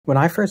When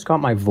I first got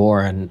my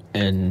Voron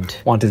and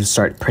wanted to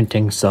start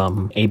printing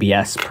some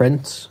ABS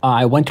prints,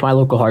 I went to my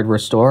local hardware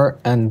store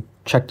and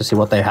checked to see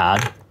what they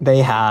had.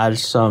 They had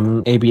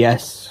some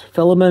ABS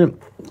filament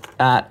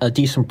at a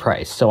decent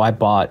price, so I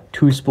bought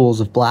 2 spools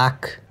of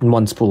black and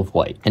 1 spool of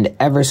white. And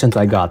ever since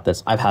I got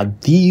this, I've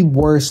had the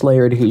worst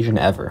layer adhesion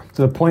ever,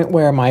 to the point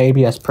where my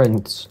ABS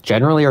prints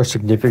generally are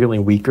significantly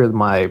weaker than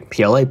my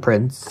PLA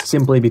prints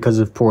simply because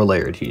of poor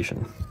layer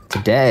adhesion.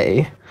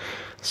 Today,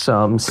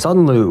 some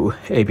Sunlu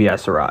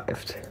ABS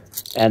arrived,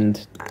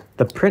 and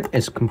the print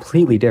is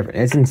completely different.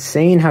 It's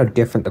insane how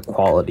different the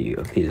quality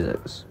of these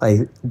is. Like,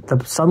 the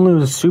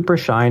Sunlu is super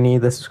shiny.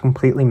 This is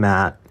completely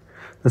matte.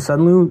 The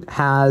Sunlu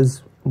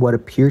has what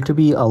appear to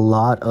be a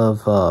lot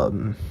of,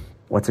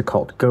 what's it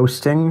called?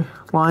 Ghosting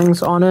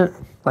lines on it.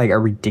 Like, a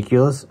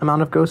ridiculous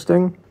amount of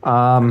ghosting.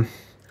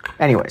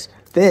 Anyways,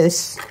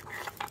 this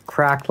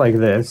cracked like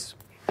this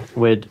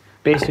with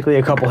basically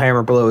a couple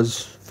hammer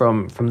blows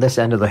from this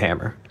end of the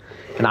hammer.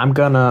 And I'm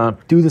gonna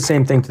do the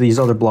same thing to these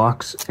other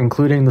blocks,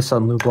 including the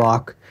Sunlu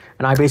block.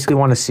 And I basically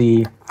want to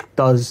see,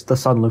 does the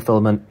Sunlu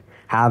filament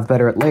have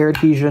better layer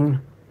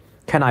adhesion?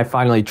 Can I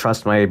finally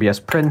trust my ABS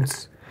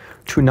prints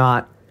to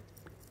not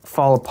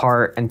fall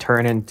apart and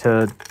turn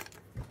into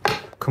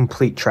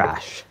complete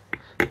trash?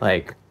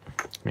 Like,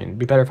 I mean, it'd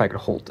be better if I could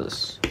hold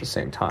this at the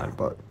same time,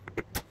 but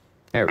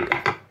there we go.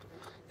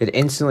 It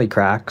instantly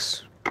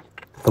cracks.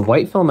 The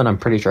white filament, I'm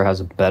pretty sure,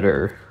 has a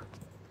better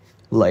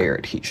layer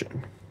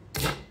adhesion.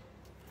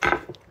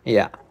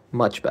 Yeah,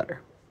 much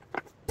better.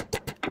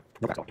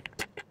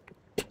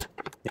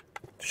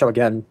 Show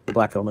again the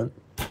black filament.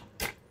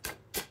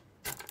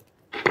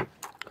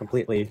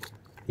 Completely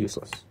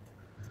useless.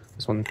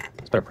 This one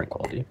is better print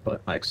quality,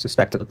 but I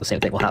suspect that the same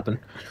thing will happen.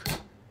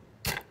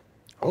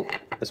 Oh,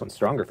 this one's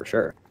stronger for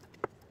sure.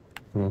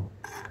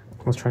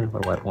 Let's try another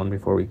wet one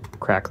before we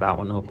crack that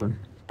one open.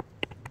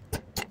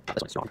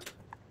 This one's strong.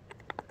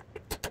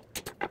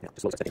 Yeah,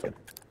 just looks like good.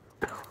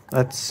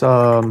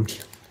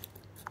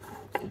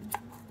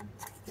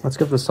 Let's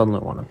give the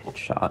Sunlit one a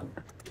shot.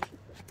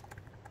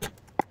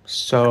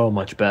 So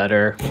much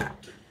better.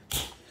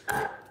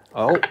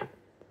 Oh,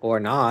 or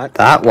not.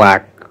 That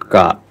whack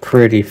got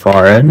pretty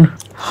far in.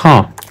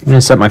 Huh. I'm gonna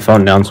set my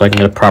phone down so I can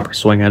get a proper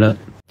swing at it.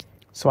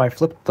 So I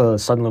flipped the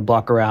Sunlit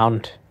block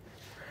around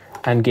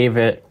and gave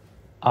it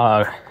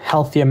a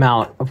healthy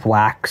amount of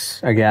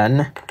wax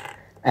again.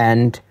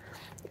 And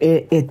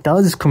it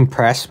does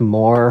compress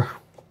more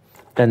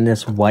than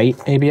this white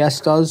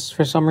ABS does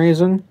for some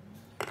reason.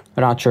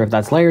 I'm not sure if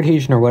that's layer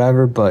adhesion or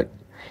whatever, but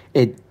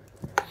it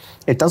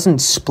doesn't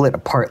split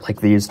apart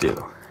like these do.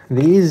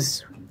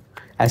 These,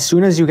 as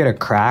soon as you get a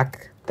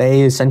crack,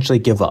 they essentially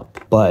give up.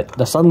 But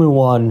the Sunlu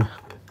one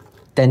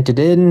dented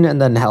in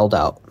and then held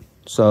out.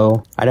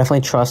 So I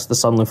definitely trust the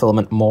Sunlu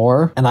filament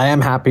more, and I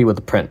am happy with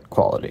the print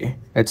quality.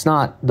 It's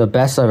not the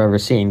best I've ever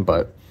seen,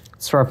 but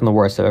it's far from the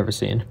worst I've ever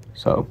seen.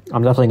 So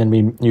I'm definitely going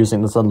to be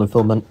using the Sunlu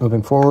filament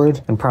moving forward.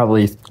 And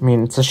probably, I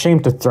mean, it's a shame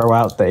to throw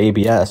out the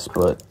ABS,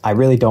 but I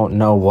really don't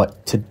know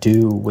what to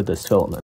do with this filament.